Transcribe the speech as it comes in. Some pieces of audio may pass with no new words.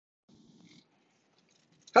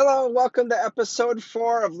Hello, welcome to episode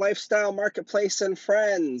 4 of Lifestyle Marketplace and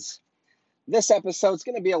Friends. This episode's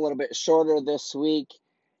going to be a little bit shorter this week.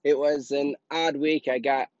 It was an odd week. I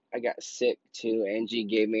got sick too. Angie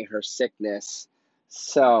gave me her sickness.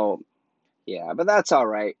 So, yeah, but that's all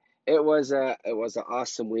right. It was an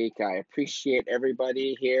awesome week. I appreciate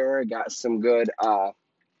everybody here. Got some good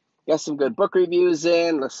book reviews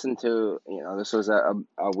in. Listened to, this was a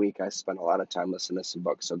week I spent a lot of time listening to some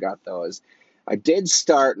books, so got those. I did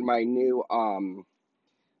start my new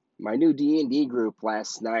D&D group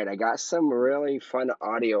last night. I got some really fun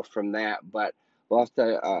audio from that, but we'll have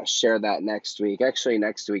to share that next week. Actually,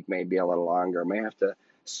 next week may be a little longer. May have to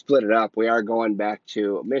split it up. We are going back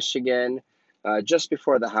to Michigan just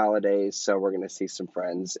before the holidays, so we're going to see some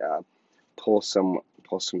friends, pull some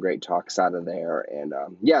great talks out of there. And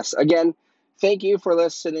yes, again, thank you for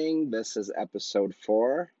listening. This is episode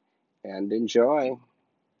 4, and enjoy.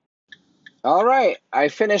 All right, I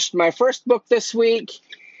finished my first book this week.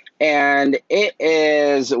 And it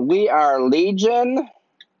is We Are Legion.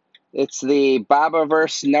 It's the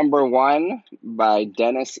Bobaverse #1 by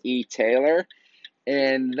Dennis E. Taylor.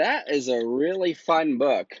 And that is a really fun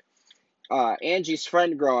book. Angie's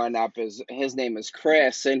friend growing up, his name is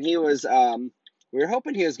Chris, and we were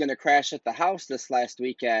hoping he was going to crash at the house this last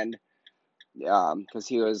weekend, because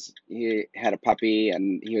he had a puppy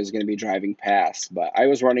and he was going to be driving past. But I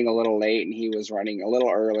was running a little late and he was running a little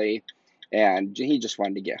early, and he just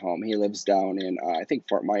wanted to get home. He lives down in I think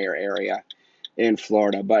Fort Myer area in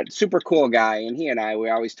Florida, but super cool guy. And he and we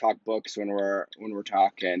always talk books when we're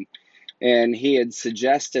talking. And he had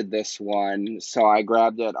suggested this one, so I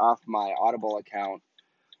grabbed it off my Audible account,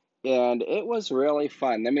 and it was really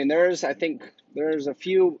fun. I mean, I think there's a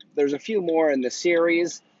few more in the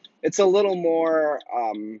series. It's a little more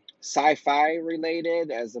sci-fi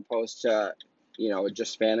related as opposed to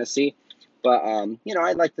just fantasy. But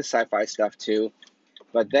I like the sci-fi stuff too.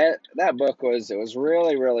 But that book was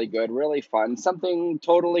really really good, really fun, something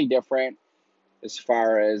totally different as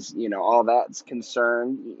far as all that's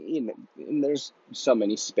concerned. And there's so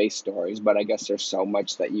many space stories, but I guess there's so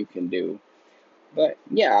much that you can do. But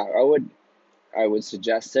yeah, I would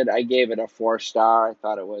suggest it. I gave it a 4 star. I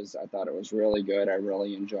thought it was really good. I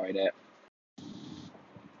really enjoyed it.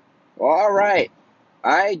 Well, all right.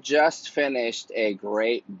 I just finished a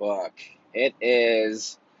great book. It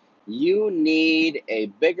is You Need a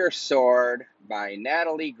Bigger Sword by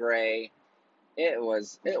Natalie Gray. It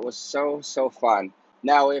was so fun.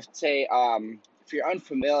 Now, if you're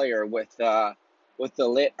unfamiliar with the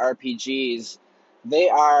lit RPGs,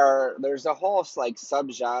 there's a whole like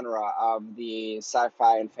subgenre of the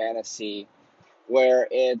sci-fi and fantasy where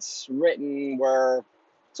it's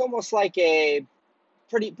almost like a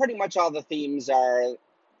pretty much all the themes are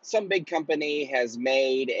some big company has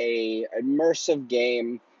made a immersive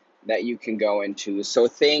game that you can go into. So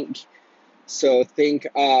think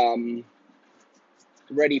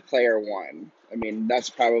Ready Player One. I mean, that's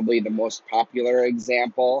probably the most popular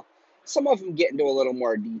example. Some of them get into a little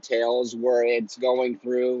more details where it's going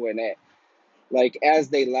through and it, like, as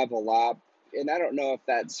they level up. And I don't know if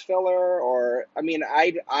that's filler or, I mean,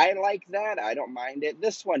 I like that. I don't mind it.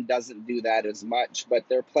 This one doesn't do that as much, but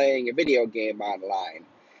they're playing a video game online.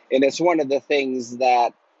 And it's one of the things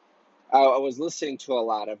that I was listening to a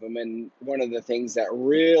lot of them, and one of the things that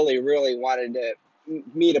really, really wanted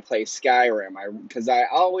me to play Skyrim, because I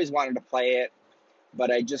always wanted to play it, but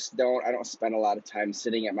I just don't. I don't spend a lot of time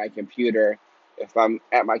sitting at my computer. If I'm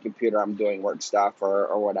at my computer, I'm doing work stuff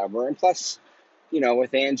or whatever. And plus,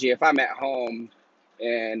 with Angie, if I'm at home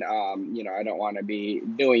and I don't want to be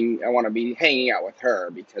doing. I want to be hanging out with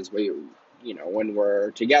her because when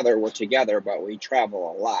we're together, but we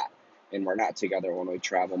travel a lot, and we're not together when we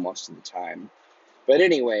travel most of the time. But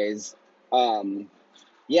anyways, um,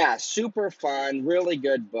 yeah, super fun, really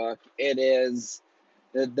good book. It is.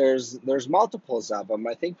 There's multiples of them.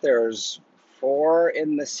 I think there's 4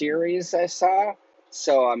 in the series I saw.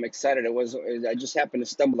 So I'm excited. I just happened to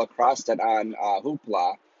stumble across it on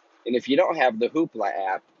Hoopla, and if you don't have the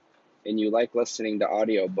Hoopla app and you like listening to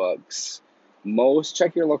audiobooks,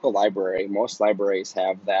 check your local library. Most libraries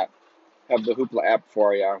have the Hoopla app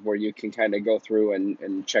for you, where you can kind of go through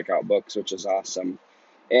and check out books, which is awesome.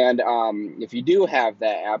 And if you do have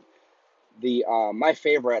that app, the my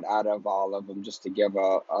favorite out of all of them, just to give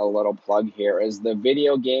a little plug here, is the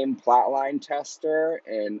Video Game Plotline Tester.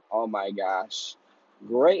 And oh my gosh,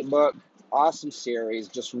 great book, awesome series,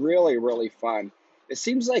 just really really fun. It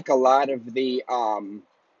seems like there's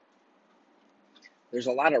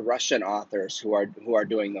a lot of Russian authors who are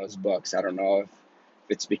doing those books. I don't know if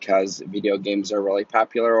it's because video games are really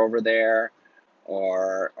popular over there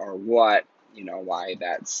or what, why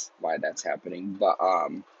that's happening.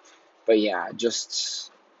 But yeah,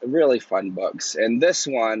 just really fun books. And this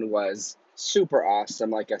one was super awesome.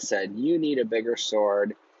 Like I said, You Need a Bigger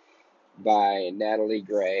Sword by Natalie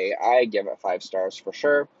Gray. I give it 5 stars for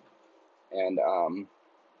sure. And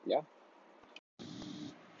yeah.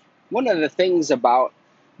 One of the things about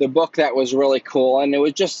the book that was really cool, and it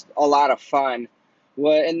was just a lot of fun,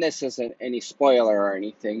 well, and this isn't any spoiler or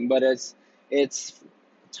anything, but it's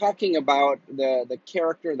talking about the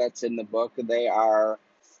character that's in the book.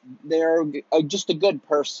 They're just a good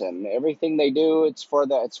person. Everything they do, it's for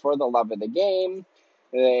the love of the game.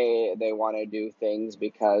 They want to do things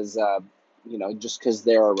because just because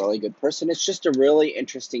they're a really good person. It's just a really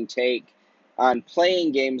interesting take on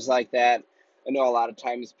playing games like that. I know a lot of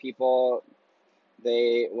times people,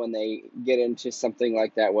 when they get into something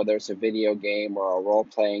like that, whether it's a video game or a role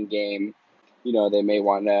playing game, they may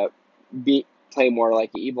want to be play more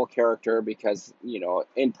like an evil character because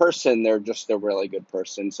in person they're just a really good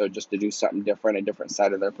person. So just to do something different, a different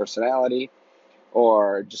side of their personality,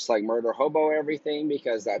 or just like murder hobo everything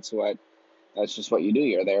because that's just what you do.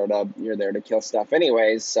 You're there to kill stuff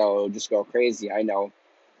anyways. So just go crazy. I know.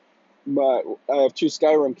 But I have 2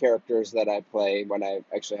 Skyrim characters that I play when I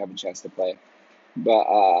actually have a chance to play.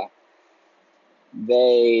 But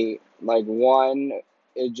they like one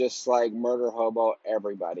is just like murder hobo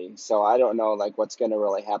everybody. So I don't know like what's gonna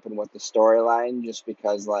really happen with the storyline, just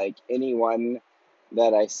because like anyone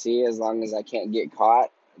that I see, as long as I can't get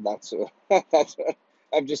caught, that's that's what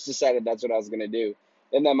I've just decided that's what I was gonna do.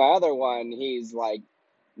 And then my other one, he's like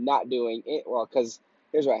not doing it well because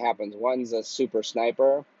here's what happens. One's a super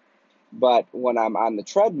sniper, but when I'm on the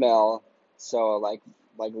treadmill, so like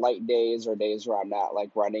light days or days where I'm not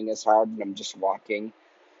like running as hard and I'm just walking,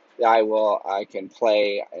 I can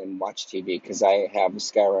play and watch TV because I have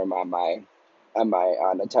Skyrim on my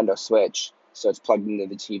Nintendo Switch, so it's plugged into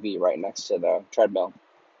the TV right next to the treadmill.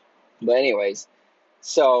 But anyways,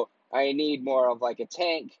 so I need more of like a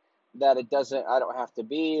tank that I don't have to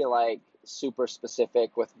be like super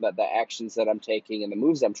specific with the actions that I'm taking and the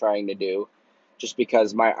moves I'm trying to do, just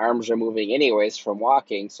because my arms are moving anyways from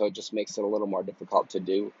walking, so it just makes it a little more difficult to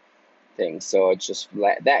do things. So it's just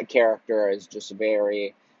that character is just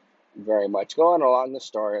very, very much going along the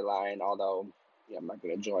storyline, although I'm not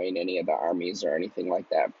going to join any of the armies or anything like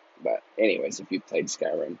that. But anyways, if you played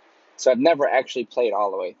Skyrim. So I've never actually played all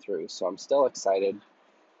the way through, so I'm still excited.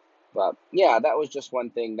 But yeah, that was just one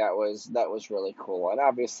thing that was really cool. And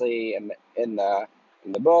obviously in the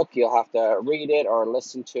book, you'll have to read it or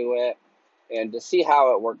listen to it and to see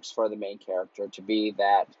how it works for the main character to be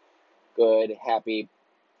that good, happy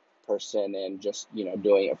person, and just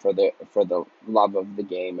doing it for the love of the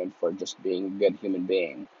game and for just being a good human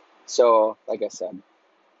being. So like I said,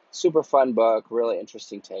 super fun book, really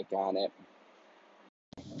interesting take on it.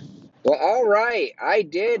 Well, all right, I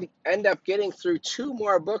did end up getting through 2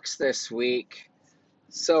 more books this week.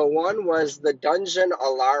 So one was The Dungeon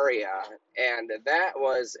Alaria, and that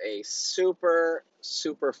was a super,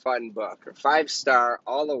 super fun book. 5 star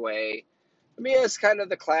all the way. I mean, it's kind of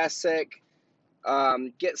the classic,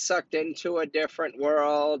 get sucked into a different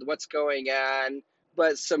world, what's going on,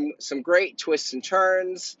 but some great twists and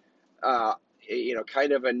turns, uh,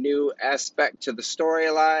 kind of a new aspect to the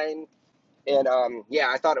storyline. And yeah,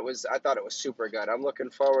 I thought it was super good. I'm looking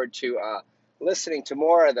forward to listening to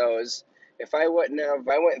more of those. If I went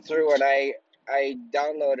through and I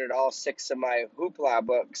downloaded all 6 of my Hoopla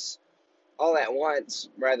books all at once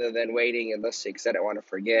rather than waiting and listening because I didn't want to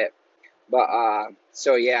forget. But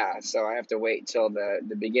so yeah, so I have to wait till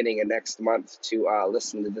the beginning of next month to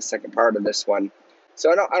listen to the second part of this one.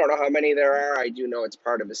 So I don't know how many there are. I do know it's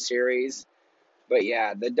part of a series. But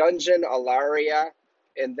yeah, The Dungeon Alaria,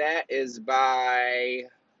 and that is by,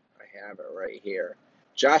 I have it right here,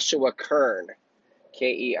 Joshua Kern,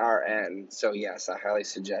 Kern. So yes, I highly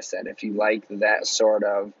suggest that if you like um,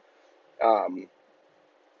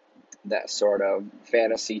 that sort of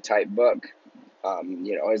fantasy type book.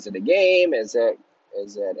 Is it a game? Is it a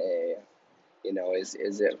is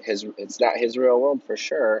it his? It's not his real world for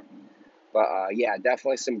sure. But yeah,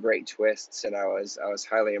 definitely some great twists, and I was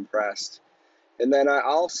highly impressed. And then I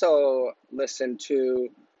also listened to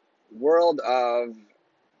World of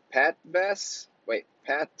Patavis,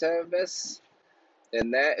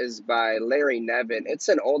 and that is by Larry Nevin. It's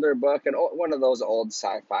an older book, and one of those old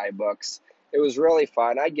sci-fi books. It was really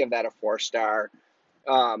fun. I'd give that a 4 star.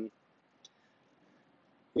 Um,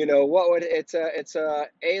 what would it's a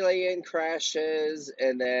alien crashes,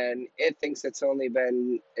 and then it thinks it's only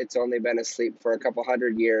been asleep for a couple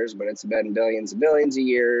hundred years, but it's been billions and billions of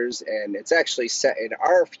years, and it's actually set in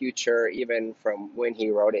our future, even from when he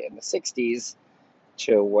wrote it in the 60s,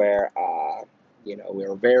 to where we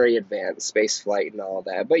were very advanced space flight and all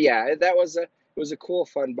that. But yeah, it was a cool,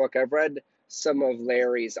 fun book. I've read some of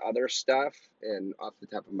Larry's other stuff, and off the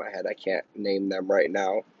top of my head, I can't name them right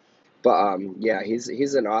now. But yeah,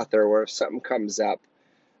 he's an author where if something comes up,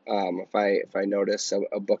 if I notice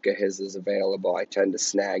a book of his is available, I tend to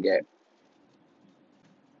snag it.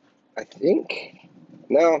 I think.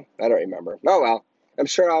 No, I don't remember. Oh well, I'm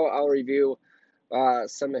sure I'll review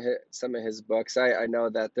some of his books. I know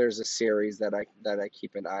that there's a series that I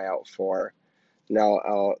keep an eye out for, and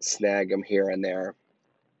I'll snag them here and there.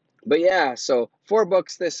 But yeah, so 4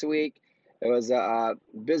 books this week. It was a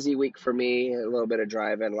busy week for me, a little bit of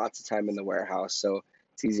driving, lots of time in the warehouse, so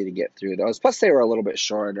it's easy to get through those. Plus, they were a little bit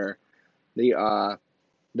shorter. The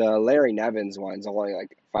Larry Nevins one's only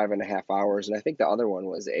like 5.5 hours, and I think the other one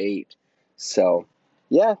was 8. So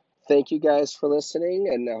yeah, thank you guys for listening,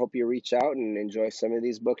 and I hope you reach out and enjoy some of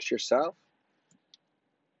these books yourself.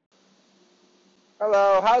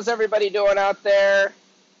 Hello, how's everybody doing out there?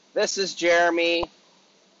 This is Jeremy,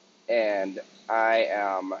 and I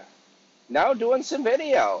am now doing some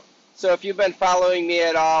video. So if you've been following me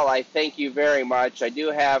at all, I thank you very much. I do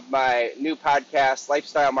have my new podcast,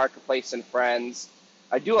 Lifestyle Marketplace and Friends.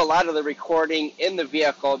 I do a lot of the recording in the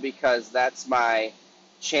vehicle because that's my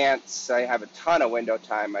chance. I have a ton of window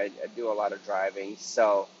time. I do a lot of driving,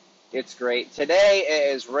 so it's great. Today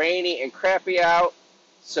it is rainy and crappy out,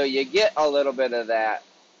 so you get a little bit of that,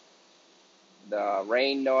 the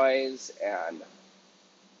rain noise and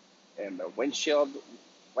the windshield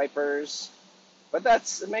wipers. But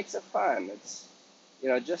it makes it fun. It's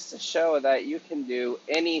just to show that you can do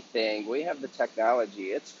anything. We have the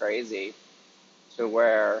technology. It's crazy to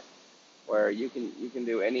where you can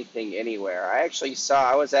do anything anywhere.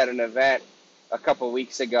 I was at an event a couple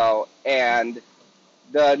weeks ago, and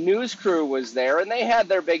the news crew was there, and they had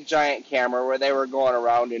their big giant camera where they were going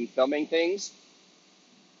around and filming things.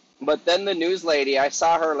 But then the news lady, I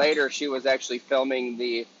saw her later. She was actually filming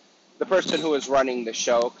the person who was running the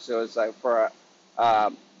show, because it was like for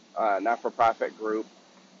a not-for-profit group,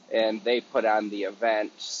 and they put on the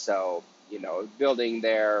event. So building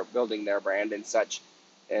their brand and such,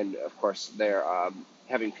 and of course they're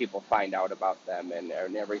having people find out about them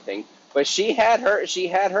and everything. But she had her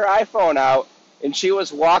iPhone out, and she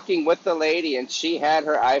was walking with the lady, and she had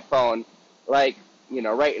her iPhone like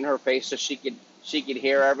right in her face, so she could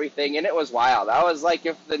hear everything, and it was wild. I was like,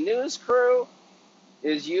 if the news crew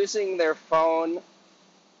is using their phone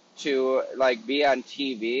to like be on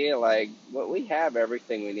TV, like we have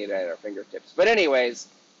everything we need at our fingertips. But anyways,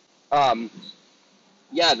 um,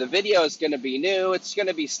 yeah, the video is going to be new. It's going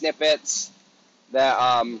to be snippets that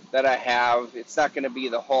I have. It's not going to be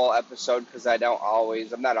the whole episode because I'm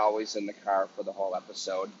not always in the car for the whole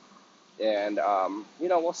episode, and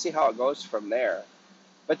we'll see how it goes from there.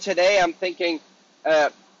 But today I'm thinking, uh,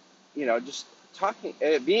 just talking,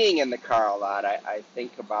 being in the car a lot, I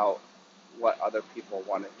think about what other people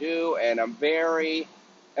want to do, and I'm very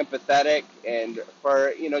empathetic, and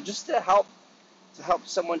for just to help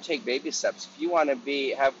someone take baby steps. If you want to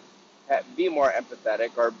be more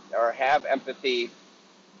empathetic or have empathy,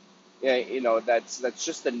 yeah, that's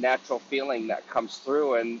just a natural feeling that comes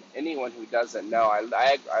through. And anyone who doesn't know,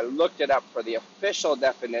 I looked it up for the official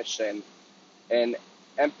definition, and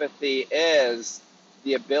empathy is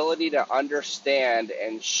the ability to understand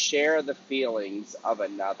and share the feelings of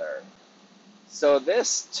another. So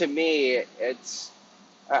this, to me,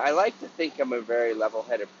 I like to think I'm a very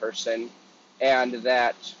level-headed person, and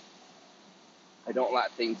that I don't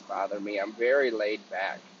let things bother me. I'm very laid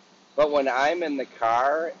back. But when I'm in the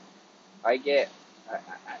car, I get,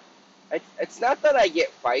 it's not that I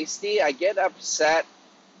get feisty. I get upset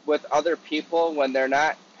with other people when they're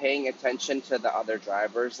not paying attention to the other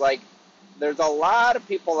drivers. Like, there's a lot of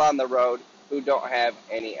people on the road who don't have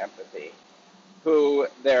any empathy, who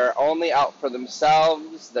they're only out for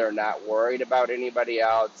themselves. They're not worried about anybody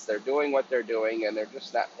else. They're doing what they're doing, and they're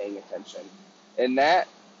just not paying attention. And that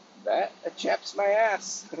chaps my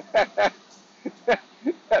ass.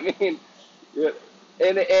 I mean,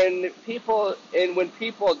 and when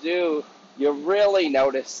people do, you really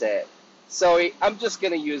notice it. So I'm just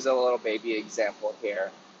going to use a little baby example here.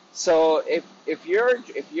 So if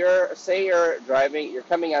you're say you're driving, you're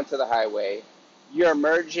coming onto the highway, you're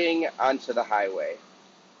merging onto the highway,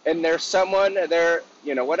 and there's someone there,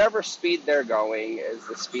 whatever speed they're going is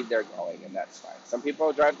the speed they're going, and that's fine. Some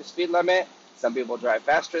people drive the speed limit, Some people drive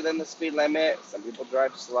faster than the speed limit. Some people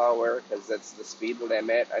drive slower because it's the speed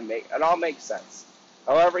limit. It all makes sense.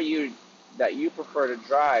 However you prefer to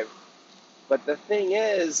drive. But the thing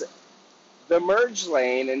is, the merge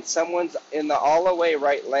lane and someone's in the all-the-way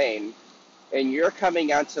right lane, and you're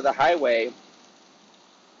coming onto the highway,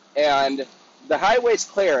 and the highway's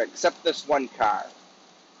clear except this one car,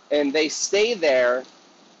 and they stay there.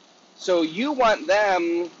 So you want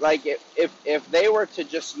them, like if they were to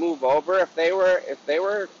just move over, if they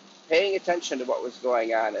were paying attention to what was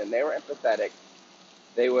going on and they were empathetic,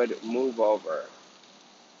 they would move over,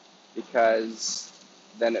 because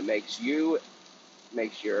then it makes your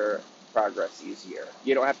progress easier.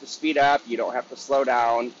 You don't have to speed up, you don't have to slow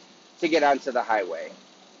down to get onto the highway.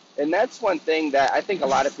 And that's one thing that I think a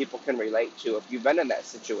lot of people can relate to. If you've been in that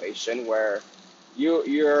situation where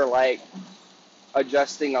you're like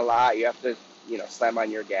adjusting a lot, you have to, slam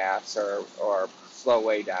on your gas or slow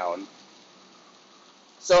way down.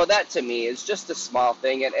 So that to me is just a small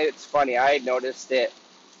thing, and it's funny. I had noticed it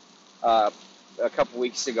a couple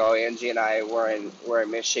weeks ago. Angie and I were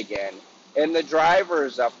in Michigan, and the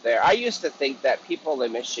drivers up there. I used to think that people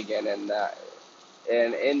in Michigan and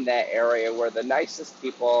in that area were the nicest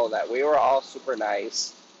people. That we were all super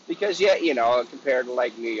nice, because compared to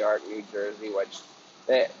like New York, New Jersey, which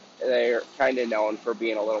they're kind of known for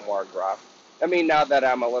being a little more gruff. I mean, now that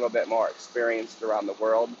I'm a little bit more experienced around the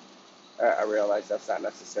world, I realize that's not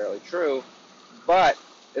necessarily true. But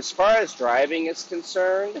as far as driving is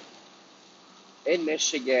concerned, in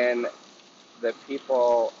Michigan, the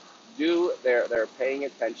people they're paying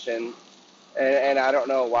attention, and I don't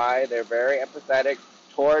know why. They're very empathetic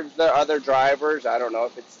towards the other drivers. I don't know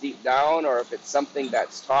if it's deep down or if it's something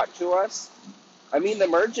that's taught to us. I mean, the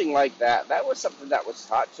merging like that was something that was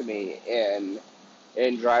taught to me in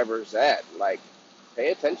driver's ed. Like,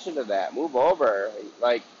 pay attention to that. Move over.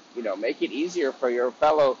 Like, make it easier for your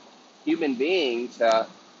fellow human being to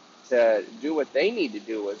do what they need to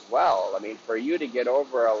do as well. I mean, for you to get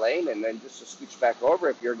over a lane and then just to scooch back over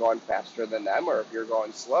if you're going faster than them or if you're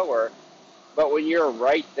going slower. But when you're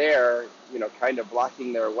right there, kind of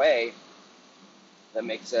blocking their way, that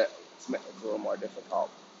makes it's a little more difficult.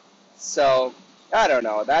 So, I don't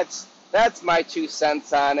know. That's my 2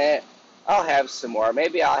 cents on it. I'll have some more.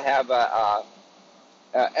 Maybe I'll have a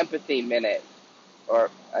empathy minute, or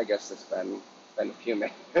I guess it's been a few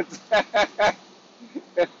minutes.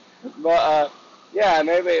 But yeah,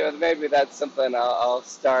 maybe that's something I'll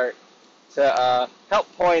start to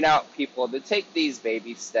help point out people to take these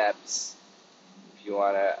baby steps if you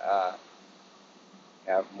want to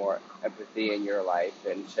have more empathy in your life,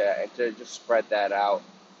 and to just spread that out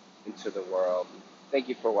into the world. Thank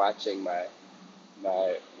you for watching my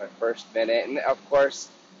first minute, and of course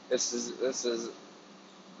this is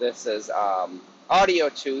audio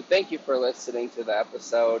too. Thank you for listening to the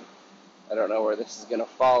episode. I don't know where this is going to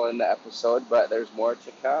fall in the episode, but there's more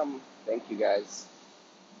to come. Thank you, guys.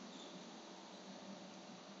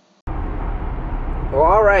 Well,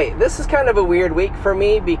 all right. This is kind of a weird week for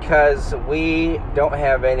me because we don't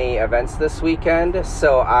have any events this weekend,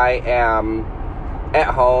 so I am at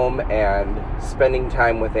home and spending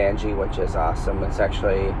time with Angie, which is awesome. It's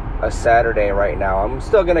actually a Saturday right now. I'm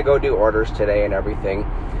still going to go do orders today and everything,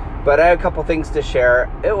 but I have a couple things to share.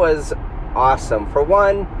 It was awesome. For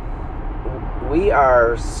one, we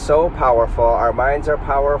are so powerful. Our minds are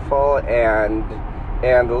powerful, and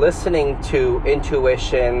listening to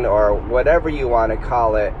intuition, or whatever you want to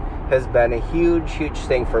call it, has been a huge, huge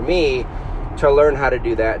thing for me to learn how to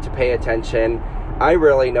do that, to pay attention. I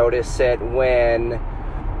really notice it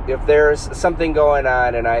if there's something going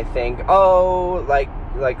on and I think,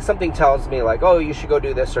 like something tells me like, oh, you should go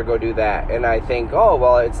do this or go do that. And I think, oh,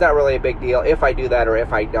 well, it's not really a big deal if I do that or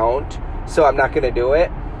if I don't, so I'm not going to do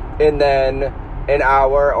it. And then an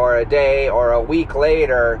hour or a day or a week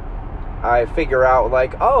later, I figure out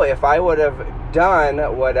like, oh, if I would have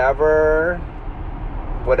done whatever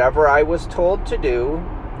I was told to do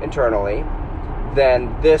internally,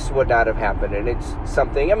 then this would not have happened. And it's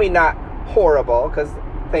something, I mean, not horrible, because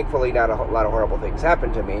thankfully not a lot of horrible things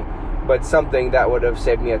happened to me, but something that would have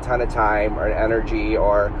saved me a ton of time or energy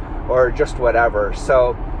or just whatever.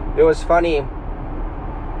 So it was funny.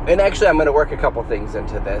 And actually, I'm going to work a couple things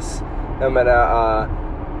into this. I'm going to,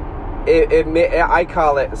 I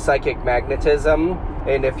call it psychic magnetism.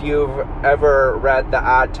 And if you've ever read The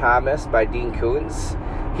Odd Thomas by Dean Koontz,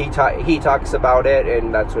 he talks about it,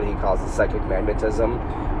 and that's what he calls it, psychic magnetism,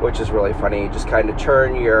 which is really funny. You just kind of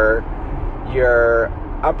turn your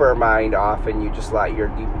upper mind off, and you just let your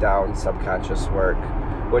deep down subconscious work,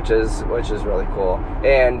 which is really cool.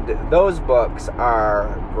 And those books are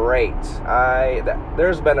great.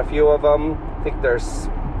 There's been a few of them I think there's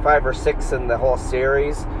 5 or 6 in the whole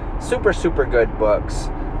series. Super, super good books.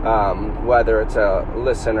 Whether it's a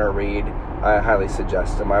listen or read, I highly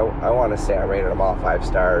suggest them. I want to say I rated them all 5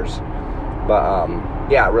 stars.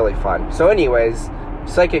 But, yeah, really fun. So anyways,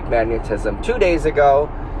 Psychic Magnetism. 2 days ago,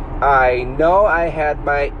 I know I had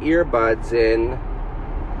my earbuds in,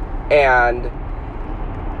 and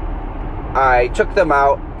I took them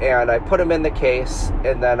out, and I put them in the case,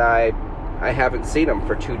 and then I haven't seen them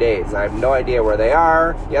for 2 days. I have no idea where they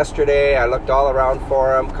are. Yesterday, I looked all around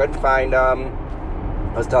for them, couldn't find them.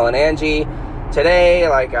 I was telling Angie today,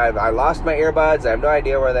 like, I lost my earbuds. I have no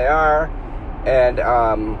idea where they are. And,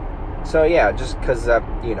 so yeah, just because,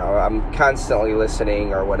 I'm constantly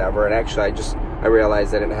listening or whatever. And actually, I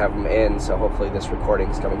realized I didn't have them in, so hopefully this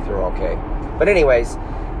recording's coming through okay. But anyways,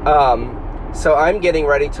 so I'm getting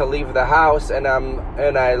ready to leave the house, and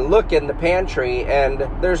I look in the pantry, and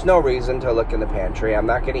there's no reason to look in the pantry. I'm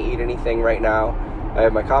not going to eat anything right now. I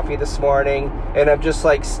had my coffee this morning, and I'm just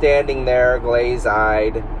like standing there,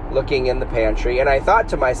 glaze-eyed, looking in the pantry. And I thought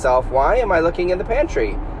to myself, why am I looking in the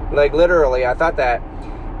pantry? Like, literally, I thought that.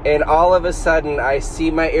 And all of a sudden, I see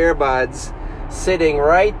my earbuds sitting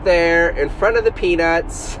right there in front of the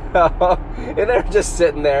peanuts. And they're just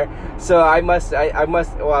sitting there. So I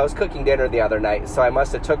was cooking dinner the other night, so I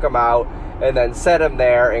must have took them out and then set them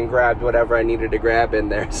there and grabbed whatever I needed to grab in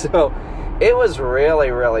there. So it was really,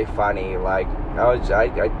 really funny. Like, I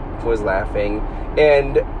was laughing.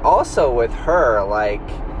 And also with her, like,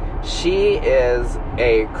 she is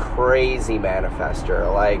a crazy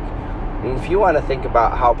manifester. Like, if you want to think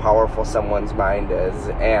about how powerful someone's mind is,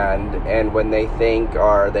 and when they think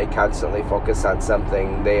or they constantly focus on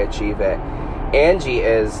something, they achieve it. Angie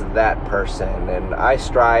is that person, and I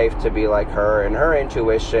strive to be like her, and her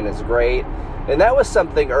intuition is great. And that was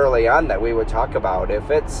something early on that we would talk about.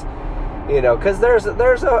 If it's, because there's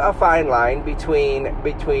a fine line between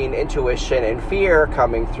intuition and fear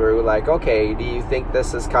coming through. Like, okay, do you think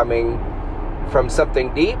this is coming from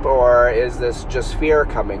something deep, or is this just fear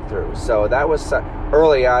coming through? So that was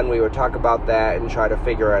early on. We would talk about that and try to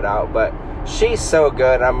figure it out. But she's so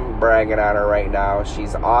good. I'm bragging on her right now.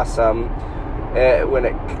 She's awesome when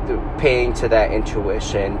it paying to that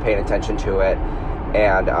intuition, paying attention to it,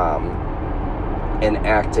 and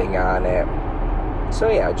acting on it. So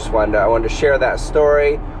yeah, I wanted to share that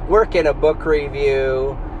story. Work in a book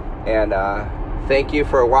review, and thank you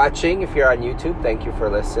for watching. If you're on YouTube, thank you for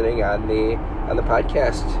listening on the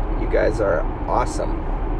podcast. You guys are awesome.